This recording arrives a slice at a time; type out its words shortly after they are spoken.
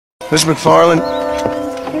Miss Mcfarland,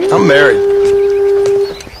 I'm married.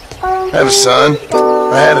 I have a son.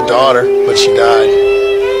 I had a daughter, but she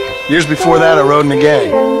died. Years before that, I rode in a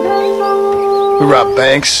gang. We robbed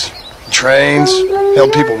banks, trains,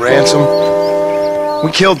 held people ransom.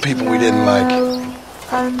 We killed people we didn't like.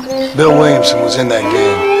 Bill Williamson was in that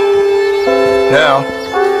gang. Now,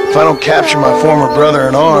 if I don't capture my former brother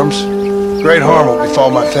in arms, great harm will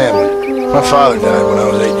befall my family. My father died when I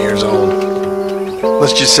was 8 years old.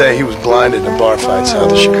 Let's just say he was blinded in a bar fight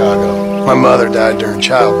south of Chicago. My mother died during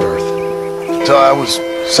childbirth. So I was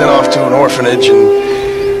sent off to an orphanage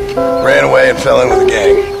and ran away and fell in with a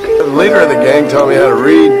gang. The leader of the gang taught me how to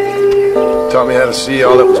read, taught me how to see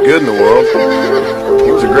all that was good in the world.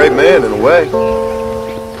 He was a great man in a way.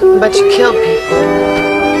 But you killed people.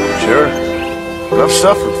 Sure, but I've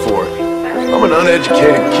suffered for it. I'm an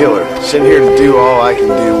uneducated killer, sent here to do all I can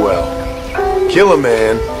do well. Kill a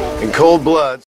man in cold blood.